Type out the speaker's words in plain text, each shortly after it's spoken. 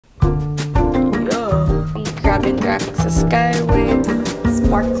cabin graphics sa Skyway.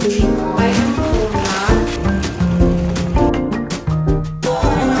 Sparkly. I am home na.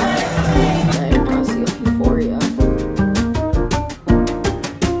 Dahil kasi yung euphoria.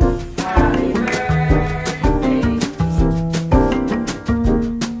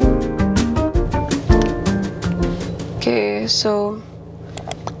 Okay, so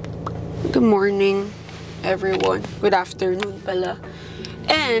good morning, everyone. Good afternoon pala.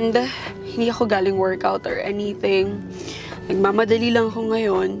 And hindi ako galing workout or anything. Nagmamadali lang ako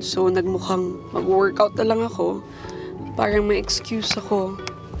ngayon. So, nagmukhang mag-workout na lang ako. Parang may excuse ako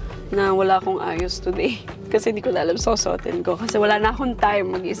na wala akong ayos today. Kasi hindi ko alam sosotin ko. Kasi wala na akong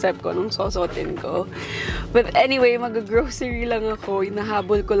time mag-isip ko nung sosotin ko. But anyway, mag-grocery lang ako.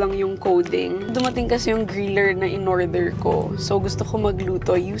 Inahabol ko lang yung coding. Dumating kasi yung griller na in-order ko. So, gusto ko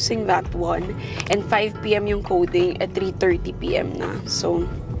magluto using that one. And 5 p.m. yung coding at 3:30 p.m. na. So,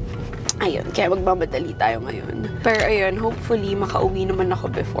 ayun, kaya magmamadali tayo ngayon. Pero ayun, hopefully, makauwi naman ako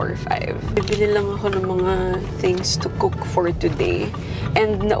before 5. Bibili lang ako ng mga things to cook for today.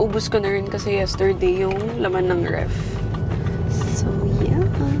 And naubos ko na rin kasi yesterday yung laman ng ref. So, yeah.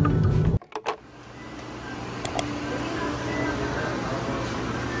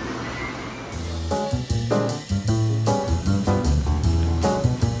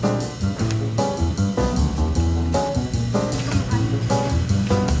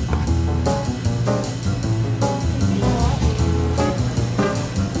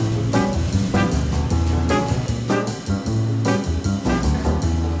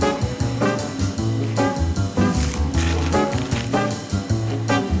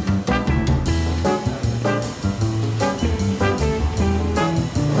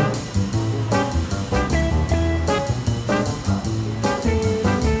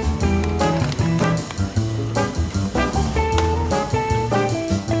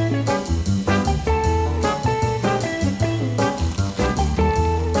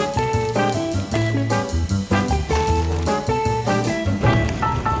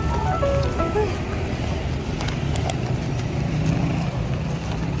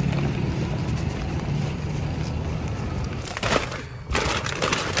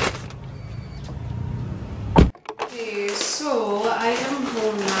 So, I am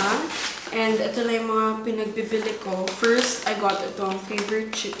home na. And ito lang yung mga pinagbibili ko. First, I got itong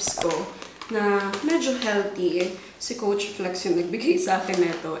favorite chips ko na medyo healthy. Si Coach Flex yung nagbigay sa akin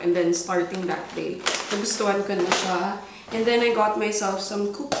nito. And then, starting that day, nagustuhan ko na siya. And then, I got myself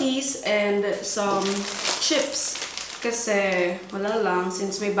some cookies and some chips. Kasi, wala lang,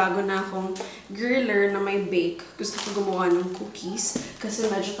 since may bago na akong griller na may bake, gusto ko gumawa ng cookies. Kasi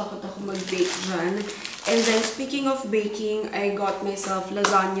medyo takot ako mag-bake dyan. And then, speaking of baking, I got myself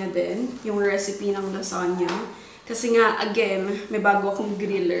lasagna din. Yung recipe ng lasagna. Kasi nga, again, may bago akong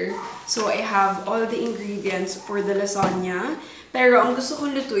griller. So, I have all the ingredients for the lasagna. Pero, ang gusto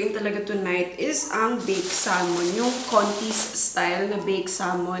kong lutuin talaga tonight is ang baked salmon. Yung Conti's style na baked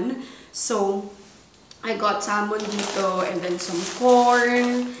salmon. So, I got salmon dito, and then some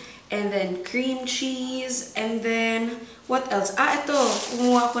corn, and then cream cheese, and then, what else? Ito,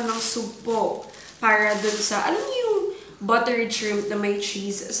 kumuha ko ng sugpo para dun sa, alam niyo yung buttered shrimp na may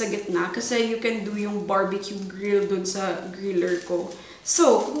cheese sa gitna? Kasi you can do yung barbecue grill dun sa griller ko.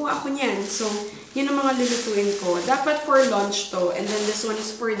 So, kumuha ako niyan. So, yun ang mga lulutuin ko. Dapat for lunch to, and then this one is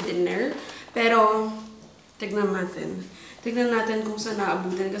for dinner. Pero, tignan natin. Tignan natin kung saan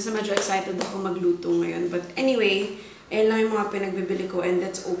naabutin kasi medyo excited ako magluto ngayon. But anyway, ayun lang yung mga pinagbibili ko and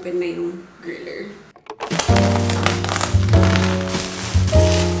let's open na yung griller.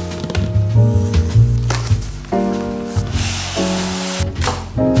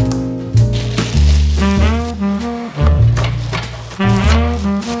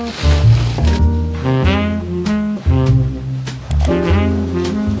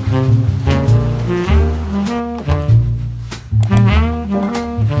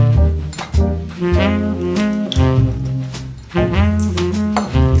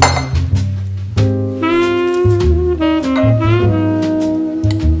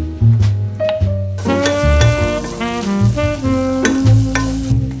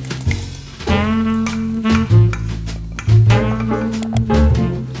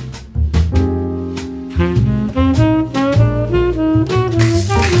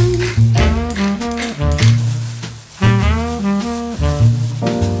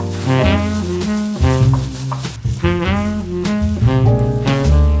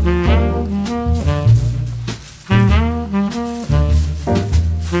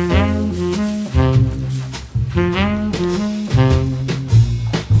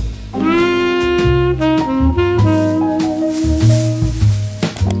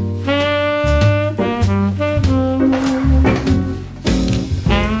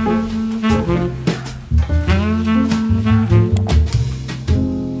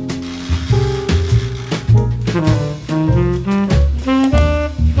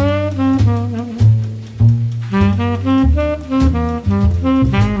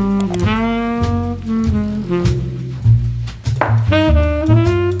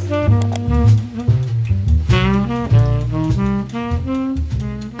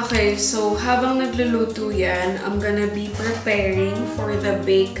 Okay, so habang nagluluto yan, I'm gonna be preparing for the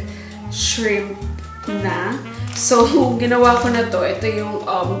baked shrimp na. So, ginawa ko na to. Ito yung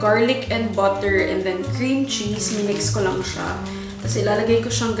garlic and butter and then cream cheese. Minix ko lang siya. Tapos ilalagay ko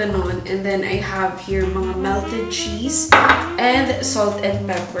siyang ganon. And then I have here mga melted cheese and salt and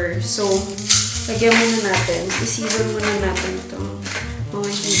pepper. So, lagyan muna natin. I-season muna natin itong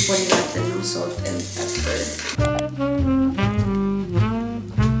mga hipon natin ng salt and pepper.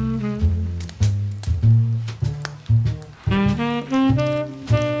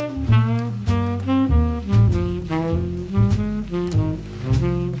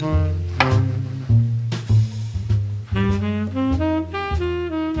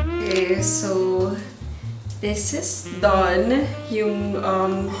 So, this is done, yung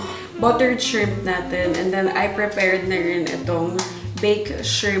buttered shrimp natin, and then I prepared na rin itong baked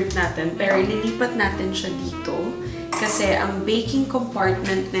shrimp natin, pero lilipat natin siya dito kasi ang baking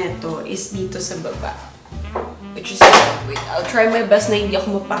compartment nito is dito sa baba, which is, wait, I'll try my best na hindi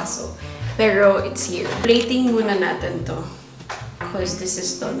ako mapaso, pero it's here. Plating muna natin to because this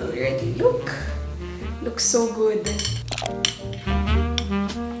is done already. Looks so good.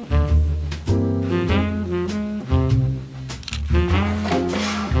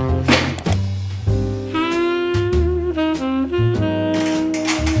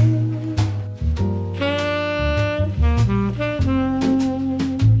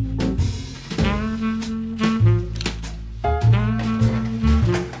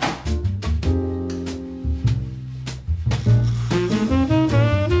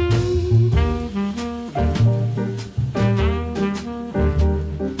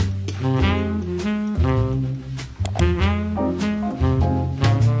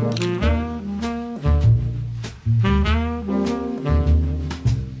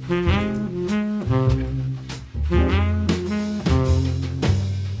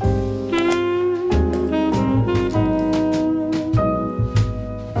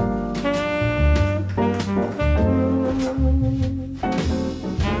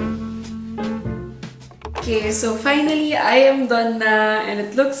 Okay, so finally, I am done na, and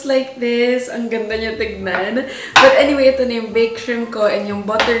it looks like this. Ang ganda niya tignan. But anyway, ito na yung baked shrimp ko and yung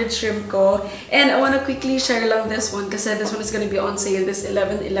buttered shrimp ko. And I wanna quickly share lang this one kasi this one is gonna be on sale this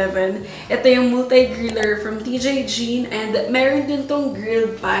 11/11. Ito yung multi-griller from TJean, and meron din tong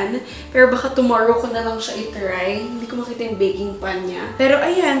grilled pan. Pero baka tomorrow ko na lang siya i-try. Hindi ko makita yung baking pan niya. Pero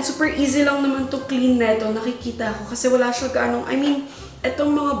ayan, super easy lang naman to clean neto. Nakikita ko kasi wala siya ganong,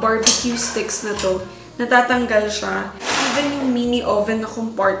 itong mga barbecue sticks na to, natatanggal siya. Even yung mini oven na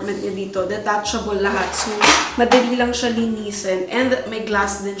compartment niya dito, detachable lahat. So, madali lang siya linisin. And may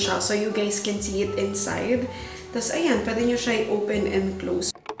glass din siya, so you guys can see it inside. Tapos, ayan, pwede nyo siya i-open and close.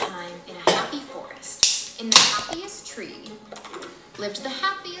 Time in a happy forest, in the happiest tree, lived the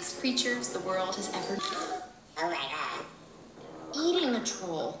happiest creatures the world has ever known. Oh my god. Eating a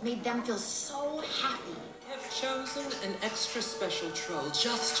troll made them feel so happy. I've chosen an extra special troll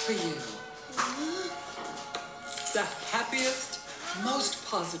just for you. The happiest, most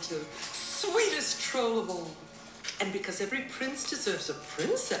positive, sweetest troll of all. And because every prince deserves a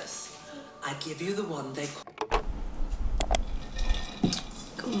princess, I give you the one they call.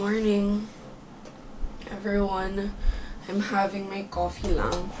 Good morning, everyone. I'm having my coffee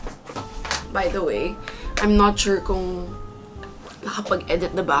lang. By the way, I'm not sure kung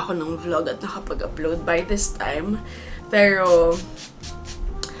nakapag-edit na ba ako ng vlog at nakapag-upload by this time. Pero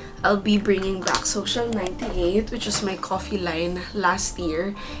I'll be bringing back Social 98, which is my coffee line last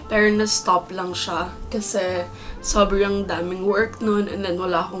year. Pero na-stop lang siya kasi sobrang daming work nun, and then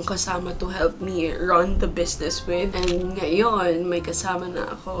wala akong kasama to help me run the business with. And ngayon, may kasama na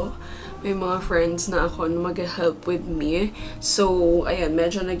ako. May mga friends na ako na mag-help with me. So, ayan,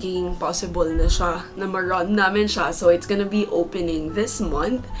 medyo naging possible na siya na ma-run namin siya. So, it's gonna be opening this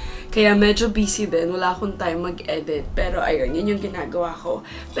month. Kaya medyo busy din. Wala akong time mag-edit. Pero, ayun, yun yung ginagawa ko.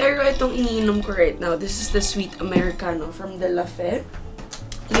 Pero, itong iniinom ko right now, this is the Sweet Americano from De La Fe.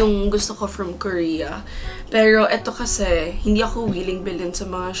 Yung gusto ko from Korea. Pero, ito kasi, hindi ako willing bilhin sa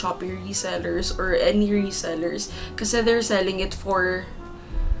mga Shopee resellers or any resellers. Kasi they're selling it for,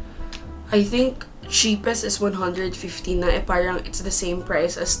 I think, cheapest is 150 na. Parang it's the same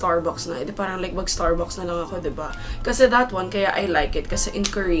price as Starbucks na. Parang like mag-Starbucks na lang ako, diba? Kasi that one, kaya I like it. Kasi in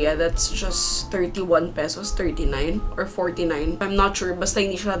Korea, that's just 31 pesos, 39 or 49. I'm not sure. Basta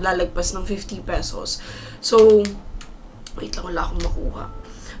hindi siya lalagpas ng 50 pesos. So, wait lang, wala akong makuha.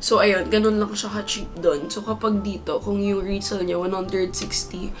 So, ayun, ganun lang siya ka-cheap doon. So, kapag dito, kung yung retail niya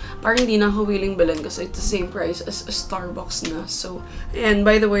 160, parang hindi na ako willing bilhin kasi it's the same price as a Starbucks na. So, and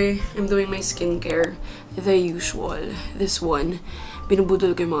by the way, I'm doing my skincare, the usual, this one.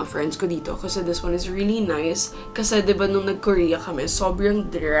 binubudol ko yung mga friends ko dito kasi this one is really nice. Kasi diba nung nag-Korea kami,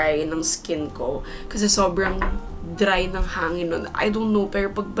 sobrang dry ng skin ko. Kasi sobrang dry ng hangin nun. I don't know,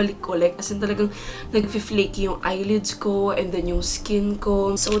 pero pagbalik ko, like, as in talagang nag-flaky yung eyelids ko and then yung skin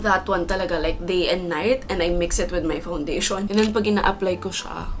ko. So that one talaga, like, day and night, and I mix it with my foundation. And then pag ina-apply ko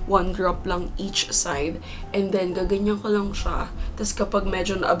siya, 1 drop lang each side, and then gaganyan ko lang siya. Tapos kapag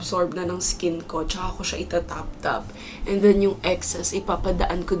medyo na-absorb na ng skin ko, tsaka ko siya itatap-tap. And then yung excess,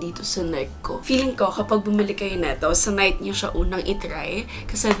 ipapadaan ko dito sa neck ko. Feeling ko, kapag bumili kayo neto, sa night nyo siya unang itry,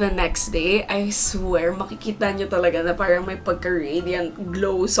 kasi the next day, I swear, makikita nyo talaga na parang may pagka-radiant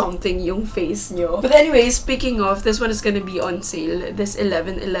glow something yung face nyo. But anyway, speaking of, this one is gonna be on sale this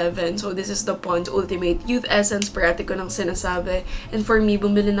 11/11. So this is the Pond's Ultimate Youth Essence. Parati ko nang sinasabi. And for me,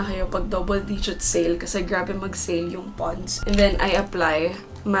 bumili na kayo pag double-digit sale kasi grabe mag-sale yung Pond's. And then I apply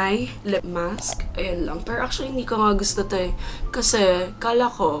my lip mask. Ayan lang. Pero actually, hindi ko nga gusto to eh. Kasi, kala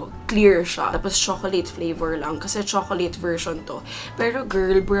ko, clear siya. Tapos, chocolate flavor lang. Kasi, chocolate version to. Pero,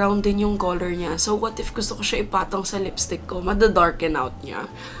 girl, brown din yung color niya. So, what if gusto ko siya ipatong sa lipstick ko? Mada-darken out niya.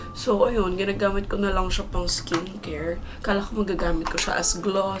 So, ayun. Ginagamit ko na lang siya pang skincare. Kala ko magagamit ko siya as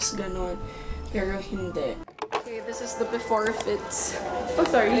gloss, ganon. Pero, hindi. Okay, this is the before fits. Oh,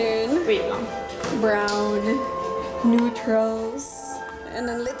 sorry. Ayun. Wait lang. Brown. Neutrals. And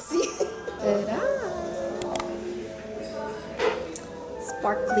then let's see. Ta-da!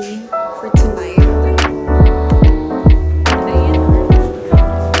 Sparkly for tonight.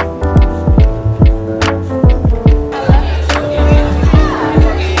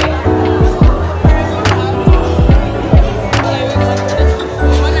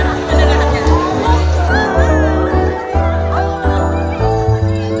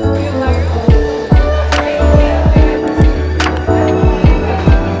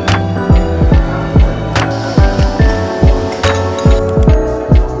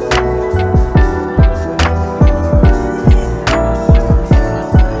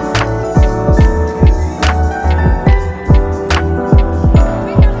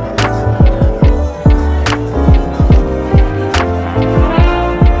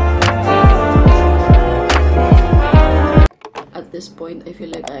 I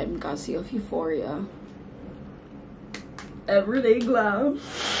feel like I'm Cassie of Euphoria. Everyday glam.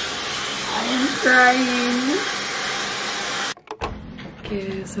 I'm crying.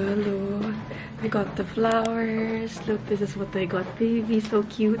 Okay, so hello. I got the flowers. Look, this is what I got, baby. So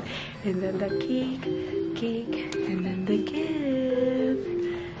cute. And then the cake, and then the gift.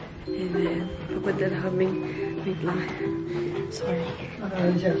 And then, papadala kaming, wait lang. Sorry.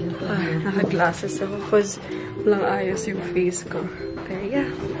 Naka-glasses ako because walang ayos yung face ko. Pero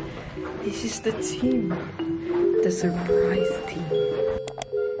yeah, this is the team. The surprise team.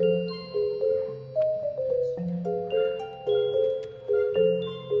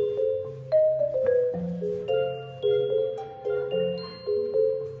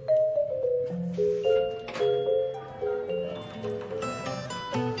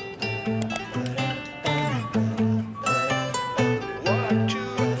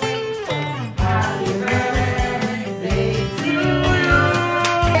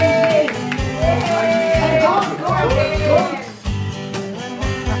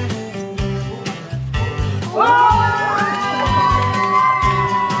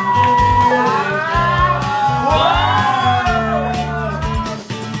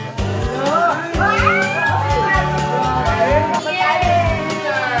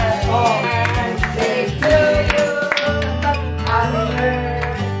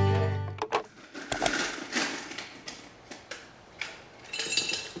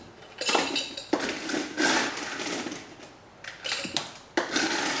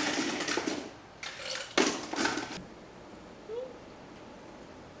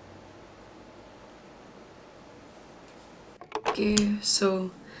 Okay, so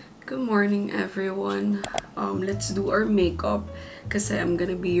good morning everyone. Let's do our makeup kasi I'm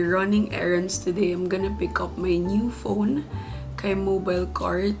gonna be running errands today. I'm gonna pick up my new phone kay mobile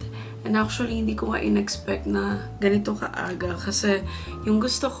card. And actually, hindi ko nga in-expect na ganito kaaga kasi yung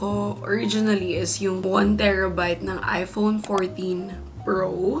gusto ko originally is yung 1TB ng iPhone 14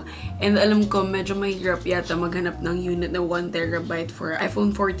 Pro. And alam ko, medyo mahirap yata maghanap ng unit na 1TB for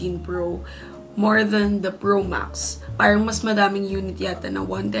iPhone 14 Pro more than the Pro Max. Parang mas madaming unit yata na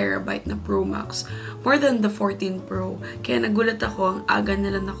 1TB na Pro Max more than the 14 Pro. Kaya nagulat ako, ang aga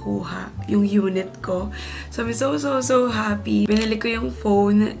nila nakuha yung unit ko. So I'm so happy. Binili ko yung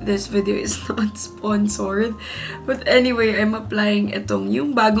phone. This video is not sponsored. But anyway, I'm applying itong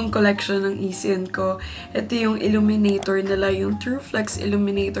yung bagong collection ng eSIN ko. Ito yung illuminator nila, yung True Flex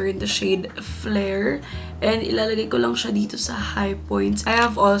Illuminator in the shade Flare. And ilalagay ko lang siya dito sa high points. I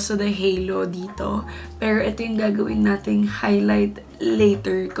have also the halo dito. Pero ito yung gagawin nating highlight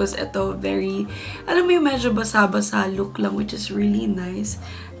later. Because ito very, alam mo yung medyo basa-basa look lang, which is really nice.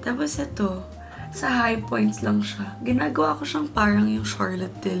 Tapos ito, sa high points lang siya. Ginagawa ko siyang parang yung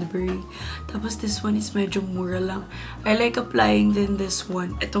Charlotte Tilbury. Tapos this one is medyo mura lang. I like applying din this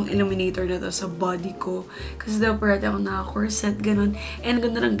one. Itong illuminator na to sa body ko. Kasi daw parati ako naka-corset, ganun. And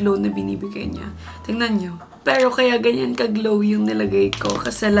ganda ng glow na binibigay niya. Tingnan nyo. Pero kaya ganyan ka-glow yung nilagay ko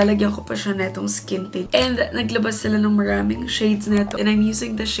kasi lalagyan ko pa siya netong skin tint. And naglabas sila ng maraming shades neto. And I'm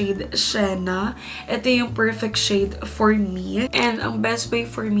using the shade Sienna. Ito yung perfect shade for me. And ang best way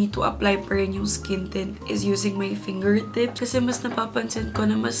for me to apply pa rin yung skin tint is using my fingertip. Kasi mas napapansin ko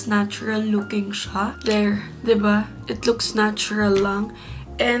na mas natural looking siya. There, diba? It looks natural lang.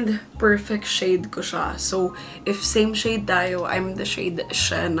 And perfect shade ko siya. So, if same shade tayo, I'm the shade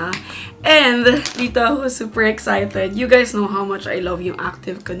Sienna. And dito ako super excited. You guys know how much I love yung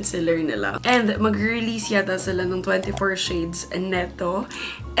active concealer nila. And mag-release yata sila ng 24 shades neto.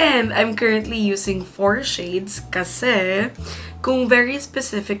 And I'm currently using 4 shades kasi kung very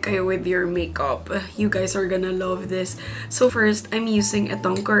specific kayo with your makeup, you guys are gonna love this. So first, I'm using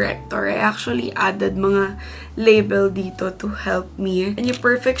itong corrector. I actually added mga label dito to help me. And yung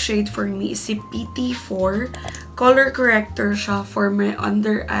perfect shade for me is si PT4. Color corrector siya for my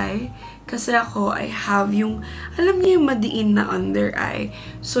under eye. Kasi ako, I have yung, alam niyo yung madiin na under eye.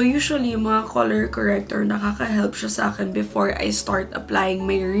 So usually, yung mga color corrector, nakaka-help siya sa akin before I start applying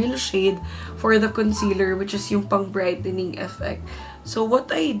my real shade for the concealer, which is yung pang-brightening effect. So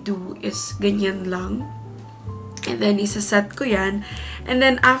what I do is ganyan lang. And then, isa-set ko yan. And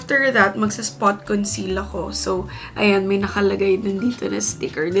then, after that, magsa-spot conceal ako. So, ayan, may nakalagay din dito na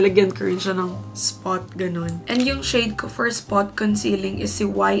sticker. Nilagyan ko rin siya ng spot, ganun. And yung shade ko for spot concealing is si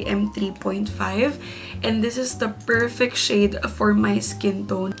YM3.5. And this is the perfect shade for my skin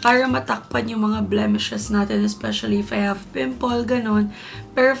tone. Para matakpan yung mga blemishes natin, especially if I have pimple, ganun.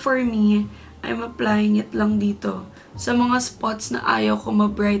 Pero for me, I'm applying it lang dito sa mga spots na ayaw ko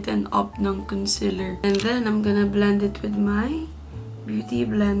ma-brighten up ng concealer. And then, I'm gonna blend it with my beauty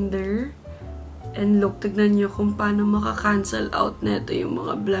blender. And look, tignan nyo kung paano maka-cancel out neto yung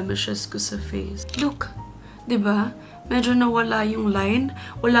mga blemishes ko sa face. Look, diba? Medyo nawala yung line.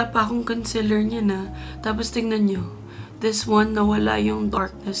 Wala pa akong concealer niya na. Tapos tignan nyo. This one, nawala yung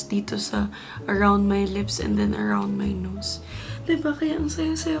darkness dito sa around my lips and then around my nose. Diba? Kaya ang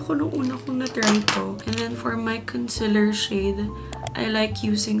saya-saya ko nung una kong na-try to. And then for my concealer shade, I like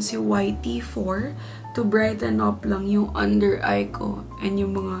using si YT4 to brighten up lang yung under eye ko and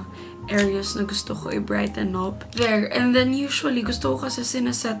yung mga areas na gusto ko i-brighten up. There. And then usually, gusto ko kasi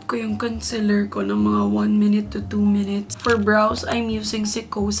sinaset ko yung concealer ko ng mga 1 minute to 2 minutes. For brows, I'm using si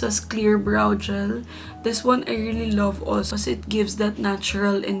Kosa's Clear Brow Gel. This one I really love also kasi it gives that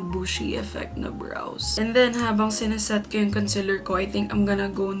natural and bushy effect na brows. And then, habang sinaset ko yung concealer ko, I think I'm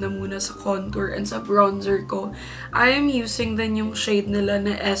gonna go na muna sa contour and sa bronzer ko. I am using din yung shade nila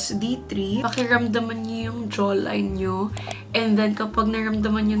na SD3. Pakiramdaman niyo yung jawline nyo. And then, kapag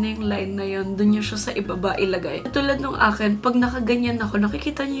naramdaman nyo na yung line na yun, dun nyo siya sa ibaba ilagay. Tulad nung akin, pag nakaganyan ako,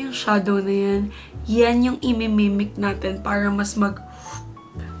 nakikita nyo yung shadow na yan. Yan yung imimimic natin para mas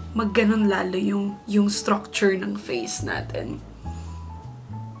magganon lalo yung structure ng face natin.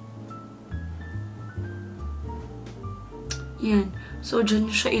 Yan. So, dyan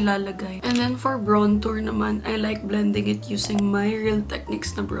nyo siya ilalagay. And then, for bronzer naman, I like blending it using my Real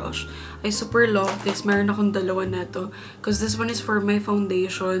Techniques na brush. I super love this. Meron akong dalawa neto. Because this one is for my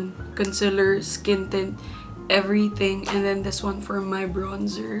foundation, concealer, skin tint, everything. And then, this one for my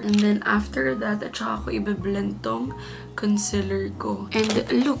bronzer. And then, after that, at saka ko i-blend tong concealer ko. And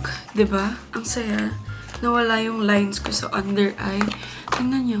look, diba? Ang saya. Nawala yung lines ko sa under eye.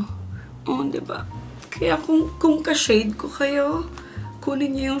 Tingnan nyo. Oh, diba? Kaya kung ka-shade ko kayo,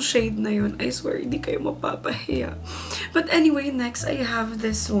 kunin niyo yung shade na yun. I swear, hindi kayo mapapahiya. But anyway, next, I have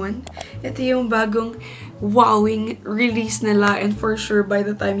this one. Ito yung bagong wowing release nila. And for sure, by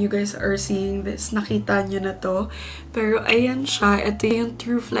the time you guys are seeing this, nakita nyo na to. Pero ayan siya. Ito yung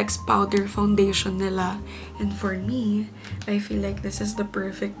True Flex Powder Foundation nila. And for me, I feel like this is the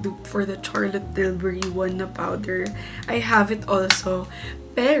perfect dupe for the Charlotte Tilbury one na powder. I have it also.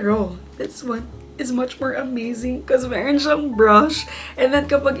 Pero, this one is much more amazing because meron siyang brush. And then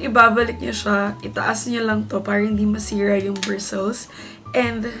kapag ibabalik niyo siya, itaas niyo lang to para hindi masira yung bristles.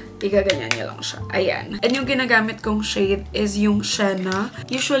 And, igaganyan niya lang siya. Ayan. And yung ginagamit kong shade is yung Sienna.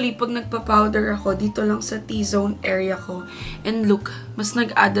 Usually, pag nagpa-powder ako, dito lang sa T-zone area ko. And look, mas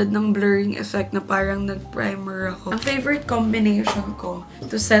nag-added ng blurring effect na parang nag-primer ako. Ang favorite combination ko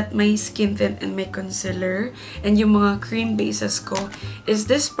to set my skin tint and my concealer and yung mga cream bases ko is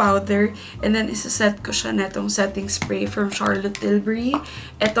this powder. And then, isa-set ko siya netong setting spray from Charlotte Tilbury.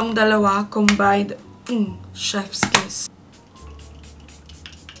 Etong dalawa combined, chef's kiss.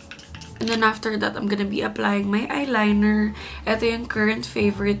 And then after that, I'm gonna be applying my eyeliner. Ito yung current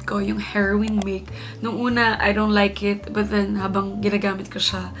favorite ko, yung heroin make. Nung una, I don't like it. But then, habang ginagamit ko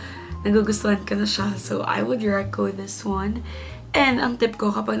siya, nagugustuhan ko na siya. So, I would recommend this one. And ang tip ko,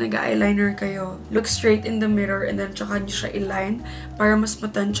 kapag nag-eyeliner kayo, look straight in the mirror and then tsaka nyo siya i-line para mas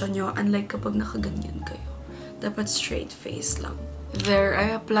matansya nyo. Unlike kapag nakaganyan kayo. Dapat straight face lang. There,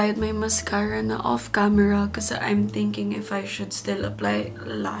 I applied my mascara na off-camera kasi I'm thinking if I should still apply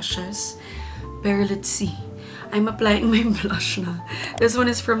lashes. Pero let's see. I'm applying my blush na. This one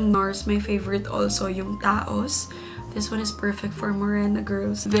is from NARS. My favorite also, yung Taos. This one is perfect for Morena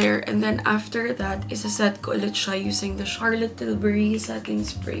girls. There, and then after that, isa-set ko ulit siya using the Charlotte Tilbury setting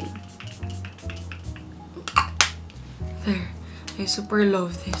spray. There. I super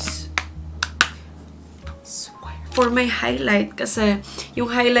love this. For my highlight, kasi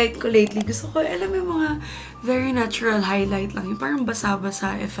yung highlight ko lately, gusto ko, alam mo yung mga very natural highlight lang. Yung parang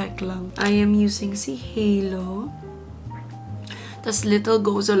basa-basa effect lang. I am using si Halo. Tas little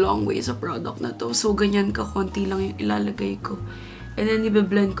goes a long way sa product na to. So, ganyan ka, konti lang yung ilalagay ko. And then,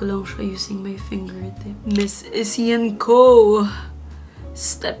 ibe-blend ko lang siya using my fingertip. Miss Isian ko!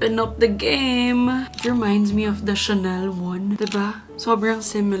 Stepping up the game. It reminds me of the Chanel one. Diba? Sobrang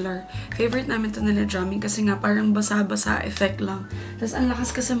similar. Favorite namin to nila Jami kasi nga parang basa-basa effect lang. Tapos ang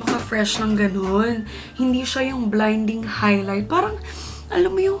lakas kasi maka-fresh lang ganun. Hindi siya yung blinding highlight. Parang,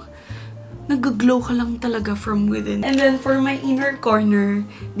 alam mo yung nag-glow ka lang talaga from within. And then for my inner corner,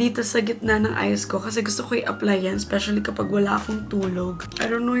 dito sa gitna ng eyes ko, kasi gusto ko i-apply yan, especially kapag wala akong tulog.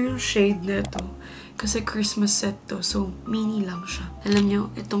 I don't know yung shade nito. Kasi Christmas set to, so mini lang siya. Alam nyo,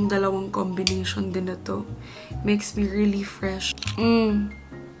 itong dalawang combination din na to makes me really fresh.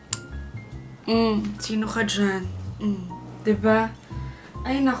 Sino ka dyan? Diba?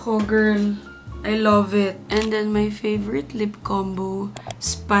 Ay nako, girl. I love it. And then my favorite lip combo,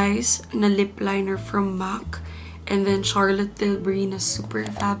 Spice na lip liner from MAC. And then Charlotte Tilbury na super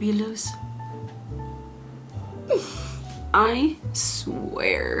fabulous. I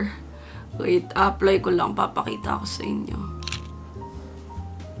swear. Wait, apply ko lang. Papakita ko sa inyo.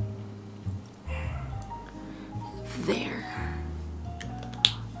 There.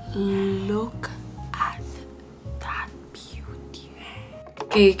 Look at that beauty.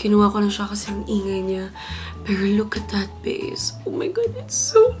 Okay, kinuha ko na siya kasi ang ingay niya. Pero look at that base. Oh my god, it's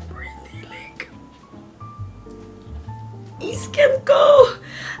so pretty. Like, iscan ko!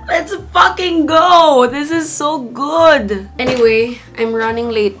 Let's fucking go! This is so good! Anyway, I'm running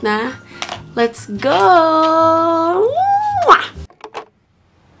late na. Let's go! Mwah!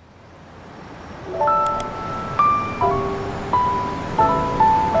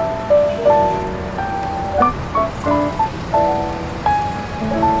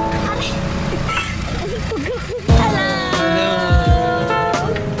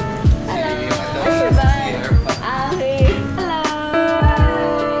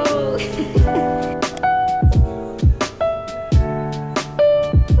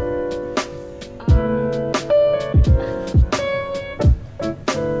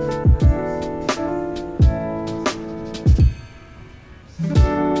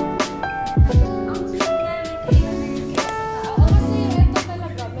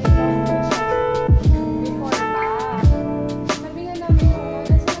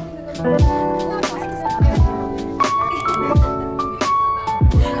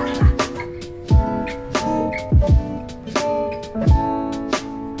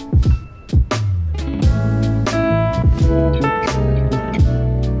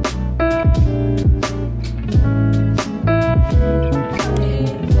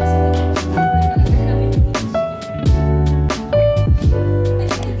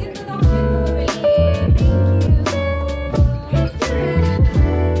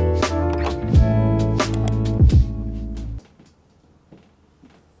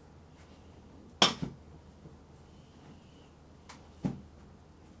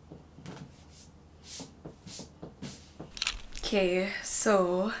 Okay,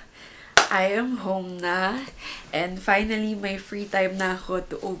 so I am home na and finally may free time na ako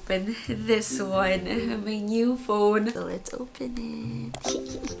to open this one, my new phone. So let's open it.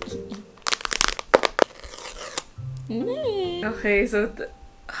 Okay, so...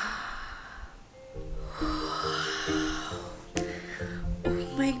 Oh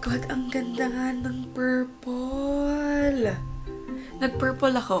my God, ang ganda nga ng purple.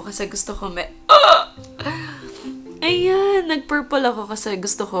 Nag-purple ako kasi gusto ko Ayan, nag-purple ako kasi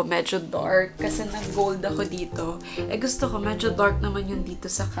gusto ko medyo dark. Kasi nag-gold ako dito. Gusto ko medyo dark naman yun dito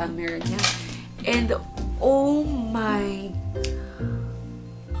sa camera niya. And, oh my...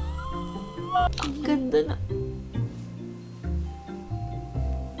 Ang ganda na...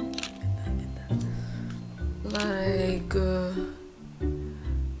 Like...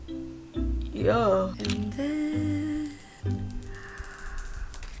 yeah. And then...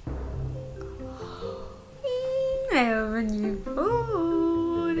 I have a new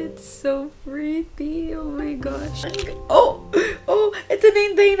phone. It's so pretty. Oh my gosh. Oh! Oh! Ito na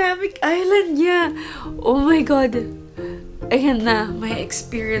yung dynamic island niya. Oh my God. Ayan na. May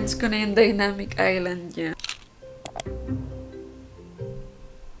experience ko na yung dynamic island niya.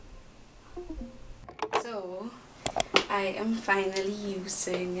 So, I am finally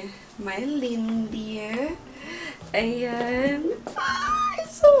using my Lindy. Ayan. I'm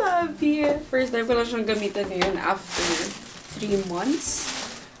so happy. First time ko lang siyang gamitan ngayon after 3 months.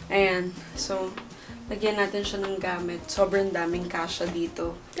 Ayan. So, lagyan natin siya ng gamit. Sobrang daming kasya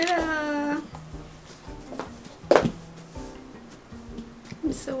dito. Ta-da!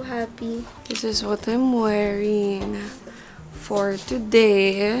 I'm so happy. This is what I'm wearing for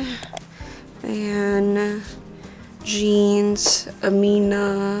today. Ayan. Jeans,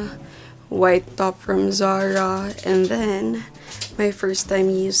 Amina, white top from Zara, and then my first time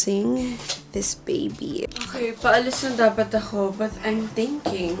using this baby. Okay, paalis na dapat ako, but I'm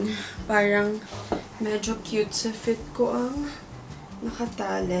thinking parang medyo cute sa fit ko ang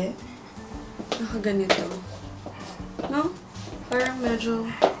nakatali. Nakaganito. No? Parang medyo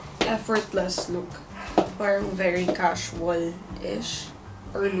effortless look. Parang very casual-ish.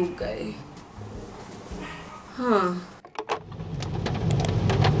 Or lugay. Huh.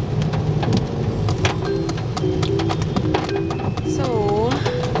 So,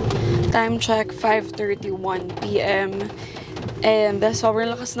 time check, 5:31 p.m. And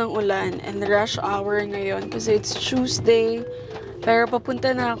sobrang lakas ng ulan and rush hour ngayon kasi it's Tuesday. Pero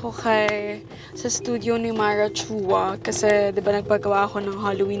papunta na ako sa studio ni Mara Chua kasi 'di ba nagpagawa ako ng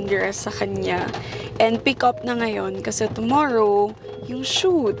Halloween dress sa kanya. And pick up na ngayon kasi tomorrow yung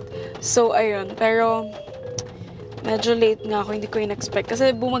shoot. So ayun, pero medyo late nga ako, hindi ko in-expect.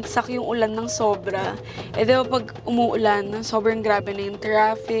 Kasi bumagsak yung ulan ng sobra. Diba pag umuulan, sobrang grabe na yung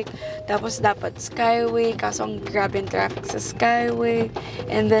traffic. Tapos dapat skyway, kaso ang grabe yung traffic sa skyway.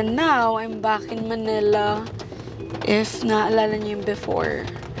 And then now, I'm back in Manila. If naalala niyo yung before.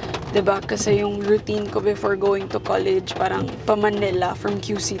 Diba? Kasi yung routine ko before going to college, parang pa Manila, from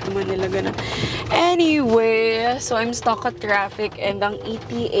QC to Manila, ganun. Anyway, so I'm stuck at traffic and ang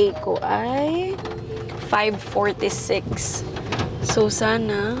ETA ko ay 5:46. So,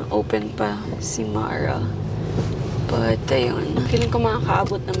 sana open pa si Mara. But, ayun. Feeling ko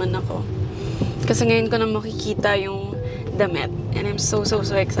makakaabot naman ako. Kasi ngayon ko na makikita yung damit. And I'm so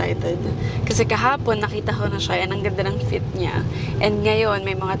excited. Kasi kahapon, nakita ko na siya and ang ganda ng fit niya. And ngayon,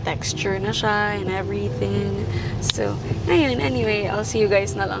 may mga texture na siya and everything. So, ngayon, anyway, I'll see you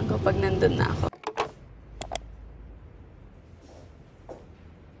guys na lang kapag nandun na ako.